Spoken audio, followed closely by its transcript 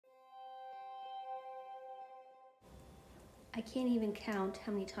I can't even count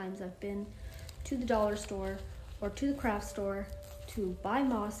how many times I've been to the dollar store or to the craft store to buy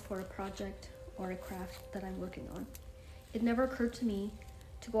moss for a project or a craft that I'm working on. It never occurred to me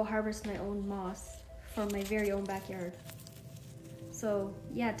to go harvest my own moss from my very own backyard. So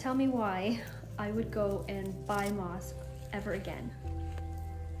yeah, tell me why I would go and buy moss ever again.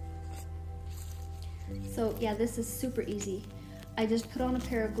 So yeah, this is super easy. I just put on a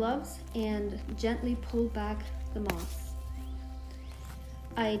pair of gloves and gently pull back the moss.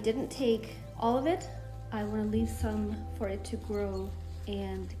 I didn't take all of it. I want to leave some for it to grow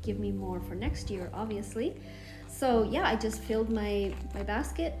and give me more for next year, obviously. So yeah, I just filled my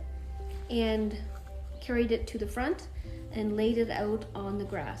basket and carried it to the front and laid it out on the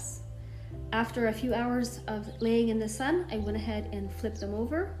grass. After a few hours of laying in the sun, I went ahead and flipped them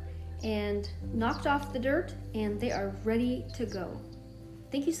over and knocked off the dirt, and they are ready to go.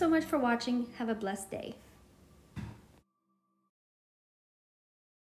 Thank you so much for watching. Have a blessed day.